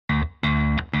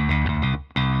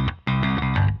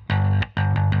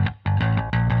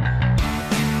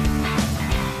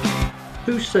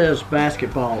Who says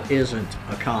basketball isn't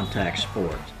a contact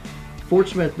sport? Fort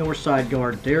Smith Northside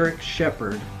guard Derek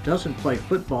Shepard doesn't play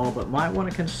football but might want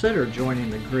to consider joining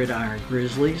the Gridiron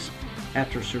Grizzlies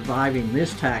after surviving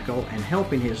this tackle and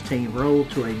helping his team roll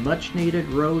to a much-needed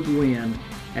road win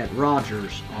at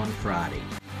Rogers on Friday.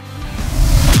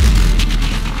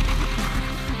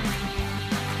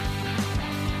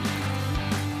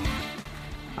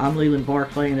 I'm Leland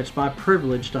Barclay, and it's my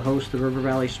privilege to host the River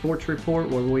Valley Sports Report,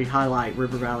 where we highlight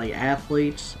River Valley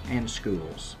athletes and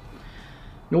schools.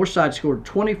 Northside scored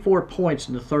 24 points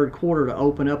in the third quarter to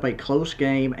open up a close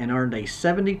game and earned a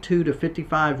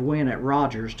 72-55 win at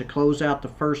Rogers to close out the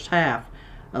first half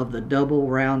of the double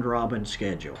round-robin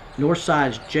schedule.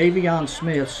 Northside's Javion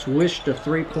Smith swished a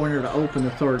three-pointer to open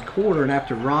the third quarter, and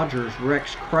after Rogers'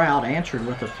 Rex Crowd answered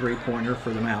with a three-pointer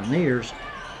for the Mountaineers,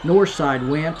 Northside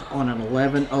went on an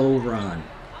 11-0 run.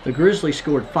 The Grizzlies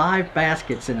scored 5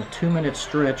 baskets in a 2-minute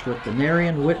stretch, with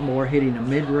Denarian Whitmore hitting a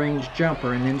mid-range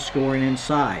jumper and then scoring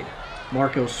inside.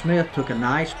 Marco Smith took a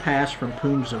nice pass from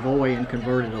Poom Zavoy and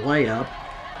converted a layup.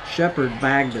 Shepard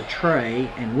bagged a tray,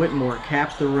 and Whitmore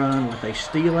capped the run with a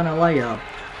steal and a layup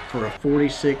for a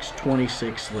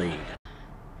 46-26 lead.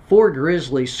 4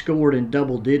 Grizzlies scored in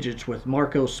double digits, with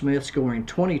Marco Smith scoring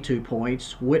 22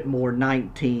 points, Whitmore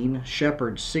 19,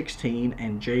 Shepard 16,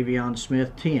 and Javion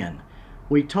Smith 10.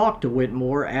 We talked to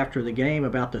Whitmore after the game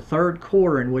about the third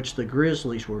quarter, in which the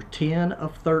Grizzlies were 10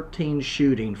 of 13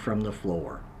 shooting from the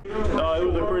floor. It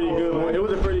was a pretty good win. It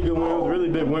was a pretty good win. It was a really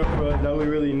big win for us that we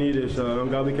really needed. So I'm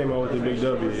glad we came out with a big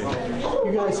W.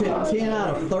 You guys hit 10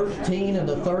 out of 13 in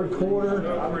the third quarter.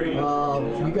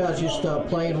 You guys just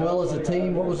playing well as a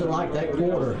team. What was it like that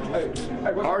quarter?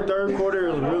 Our third quarter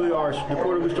is really the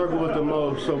quarter we struggled with the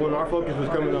most. So when our focus was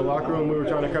coming in the locker room, we were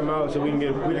trying to come out so we can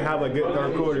have a good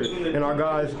third quarter. And our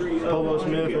guys, Polo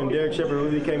Smith and Derek Shepard,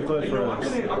 really came clutch for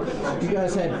us. You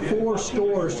guys had 4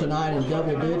 scores tonight in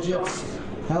double digits.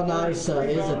 How nice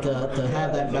is it to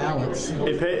have that balance?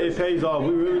 It pays off.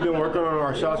 We've really been working on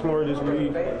our shots more this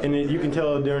week, and you can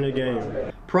tell it during the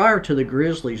game. Prior to the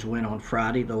Grizzlies' win on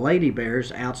Friday, the Lady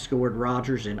Bears outscored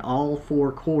Rogers in all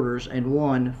 4 quarters and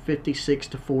won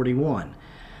 56-41.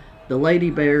 The Lady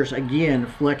Bears again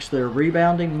flexed their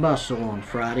rebounding muscle on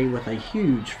Friday with a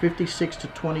huge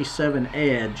 56-27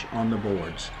 edge on the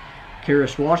boards.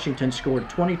 Karis Washington scored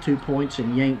 22 points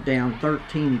and yanked down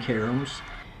 13 caroms.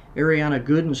 Ariana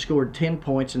Gooden scored 10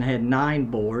 points and had 9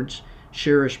 boards.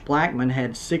 Sherish Blackman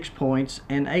had 6 points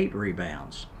and 8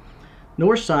 rebounds.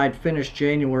 Northside finished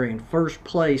January in first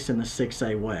place in the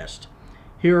 6A West.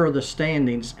 Here are the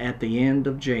standings at the end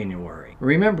of January.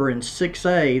 Remember, in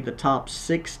 6A, the top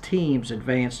 6 teams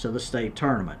advanced to the state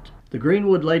tournament. The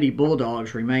Greenwood Lady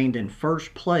Bulldogs remained in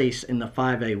first place in the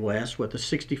 5A West with a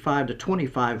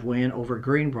 65-25 win over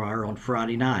Greenbrier on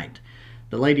Friday night.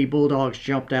 The Lady Bulldogs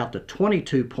jumped out to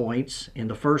 22 points in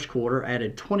the first quarter,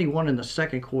 added 21 in the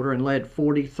second quarter, and led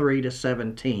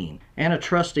 43-17. Anna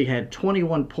Trusty had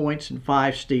 21 points and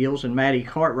 5 steals, and Maddie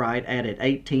Cartwright added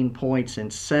 18 points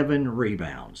and 7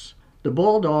 rebounds. The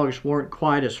Bulldogs weren't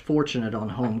quite as fortunate on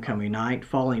homecoming night,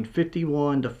 falling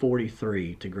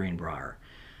 51-43 to Greenbrier.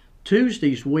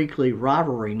 Tuesday's weekly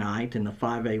rivalry night in the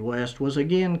 5A West was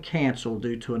again canceled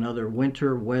due to another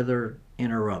winter weather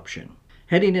interruption.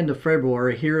 Heading into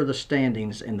February, here are the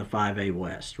standings in the 5A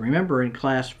West. Remember, in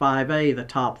Class 5A, the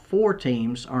top 4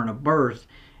 teams earn a berth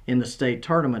in the state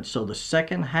tournament, so the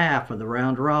second half of the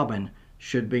round robin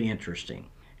should be interesting.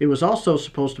 It was also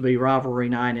supposed to be rivalry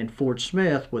night in Fort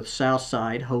Smith, with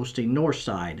Southside hosting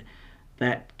Northside.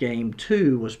 That game,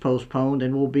 too, was postponed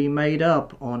and will be made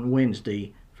up on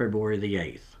Wednesday, February the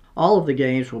 8th. All of the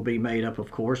games will be made up, of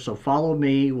course, so follow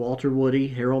me, Walter Woody,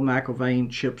 Harold McIlvain,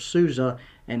 Chip Souza,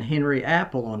 and Henry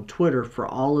Apple on Twitter for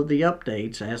all of the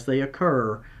updates as they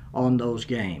occur on those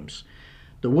games.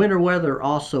 The winter weather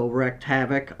also wreaked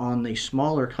havoc on the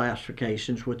smaller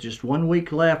classifications with just 1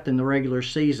 week left in the regular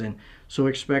season, so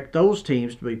expect those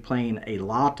teams to be playing a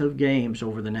lot of games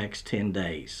over the next 10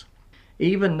 days.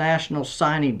 Even National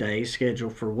Signing Day,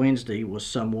 scheduled for Wednesday, was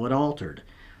somewhat altered.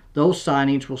 Those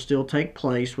signings will still take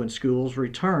place when schools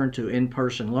return to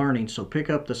in-person learning, so pick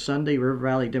up the Sunday River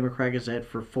Valley Democrat-Gazette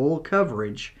for full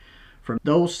coverage. From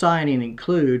those signing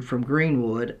include from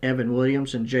Greenwood, Evan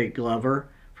Williams and Jake Glover;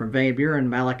 from Van Buren,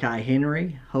 Malachi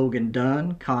Henry, Hogan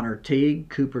Dunn, Connor Teague,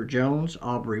 Cooper Jones,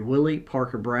 Aubrey Willie,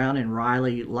 Parker Brown, and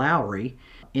Riley Lowry;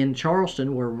 in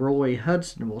Charleston, where Roy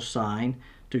Hudson will sign;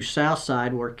 to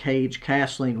Southside, where Cage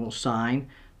Castling will sign;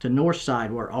 to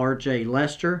Northside, where R.J.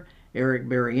 Lester, Eric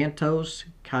Barrientos,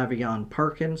 Kyvion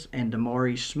Perkins, and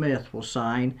Damari Smith will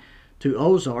sign; to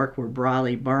Ozark, where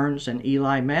Briley Burns and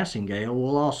Eli Massingale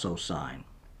will also sign.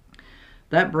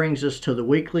 That brings us to the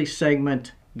weekly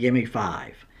segment, Gimme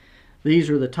 5. These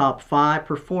are the top 5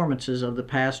 performances of the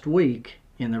past week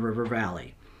in the River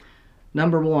Valley.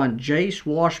 Number 1, Jace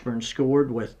Washburn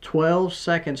scored with 12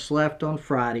 seconds left on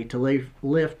Friday to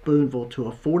lift Boonville to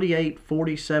a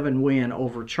 48-47 win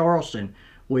over Charleston,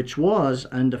 which was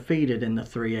undefeated in the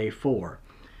 3A4.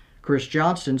 Chris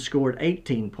Johnson scored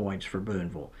 18 points for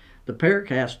Boonville. The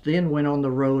Paracast then went on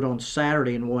the road on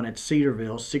Saturday and won at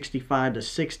Cedarville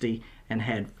 65-60 and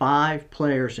had 5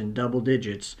 players in double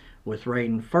digits, with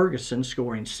Raiden Ferguson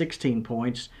scoring 16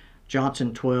 points,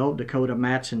 Johnson 12, Dakota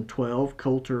Matson 12,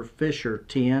 Coulter Fisher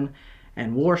 10,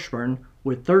 and Washburn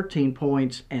with 13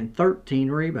 points and 13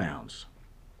 rebounds.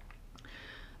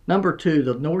 Number 2,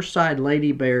 the Northside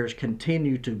Lady Bears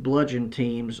continue to bludgeon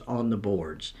teams on the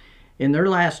boards. In their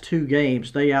last 2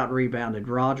 games, they out-rebounded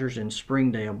Rogers and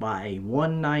Springdale by a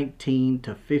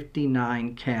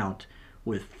 119-59 count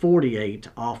with 48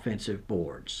 offensive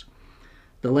boards.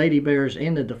 The Lady Bears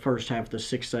ended the first half of the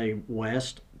 6A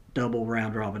West double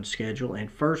round-robin schedule in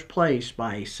first place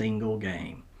by a single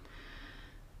game.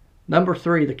 Number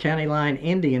 3, the County Line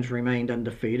Indians remained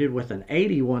undefeated with an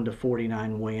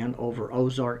 81-49 win over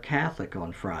Ozark Catholic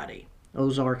on Friday.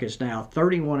 Ozark is now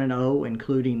 31-0,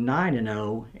 including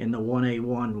 9-0 in the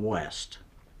 1A1 West.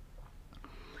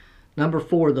 Number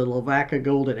 4, the Lavaca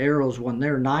Golden Arrows won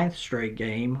their 9th straight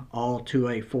game, all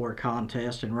 2A4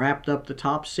 contest, and wrapped up the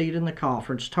top seed in the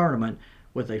conference tournament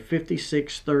with a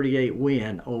 56-38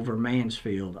 win over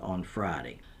Mansfield on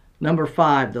Friday. Number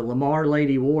 5, the Lamar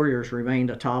Lady Warriors remained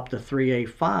atop the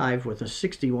 3A5 with a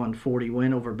 61-40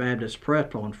 win over Baptist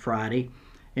Prep on Friday,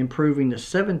 improving to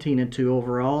 17-2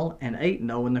 overall and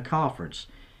 8-0 in the conference.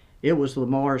 It was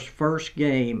Lamar's first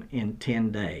game in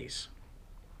 10 days.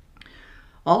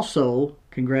 Also,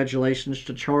 congratulations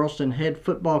to Charleston head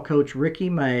football coach Ricky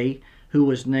May, who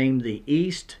was named the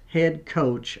East head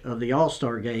coach of the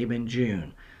All-Star game in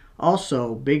June.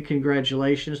 Also, big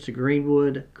congratulations to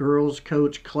Greenwood girls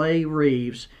coach Clay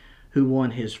Reeves, who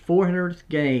won his 400th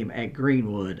game at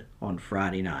Greenwood on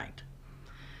Friday night.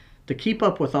 To keep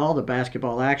up with all the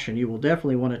basketball action, you will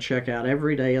definitely want to check out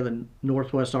every day of the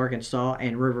Northwest Arkansas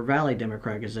and River Valley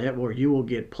Democrat-Gazette, where you will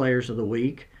get Players of the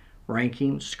Week,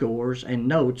 rankings, scores, and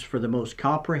notes for the most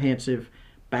comprehensive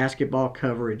basketball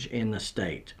coverage in the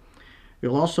state.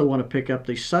 You'll also want to pick up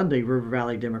the Sunday River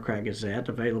Valley Democrat-Gazette,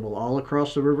 available all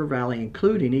across the River Valley,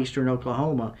 including eastern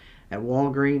Oklahoma, at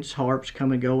Walgreens, Harps,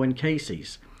 Come and Go, and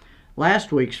Casey's.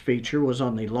 Last week's feature was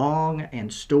on the long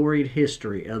and storied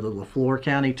history of the LeFlore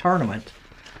County Tournament,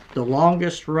 the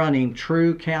longest-running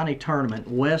true county tournament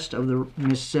west of the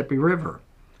Mississippi River.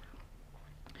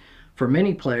 For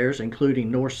many players, including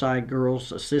Northside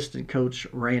girls assistant coach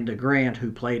Randa Grant,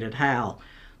 who played at Howell,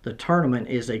 the tournament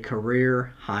is a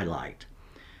career highlight.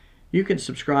 You can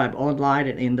subscribe online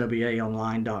at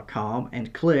nwaonline.com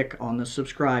and click on the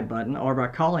subscribe button, or by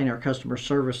calling our customer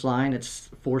service line at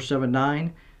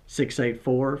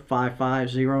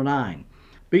 479-684-5509.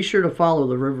 Be sure to follow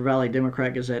the River Valley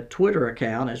Democrat-Gazette Twitter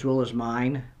account, as well as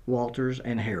mine, Walters,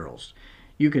 and Harold's.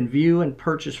 You can view and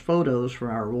purchase photos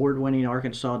from our award-winning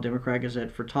Arkansas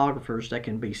Democrat-Gazette photographers that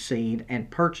can be seen and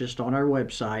purchased on our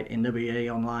website,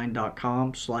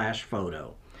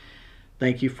 nwaonline.com/photo.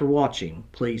 Thank you for watching.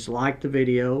 Please like the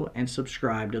video and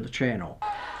subscribe to the channel.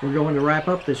 We're going to wrap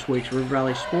up this week's River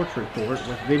Valley Sports Report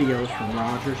with videos from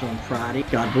Rogers on Friday.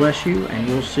 God bless you, and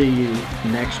we'll see you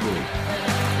next week.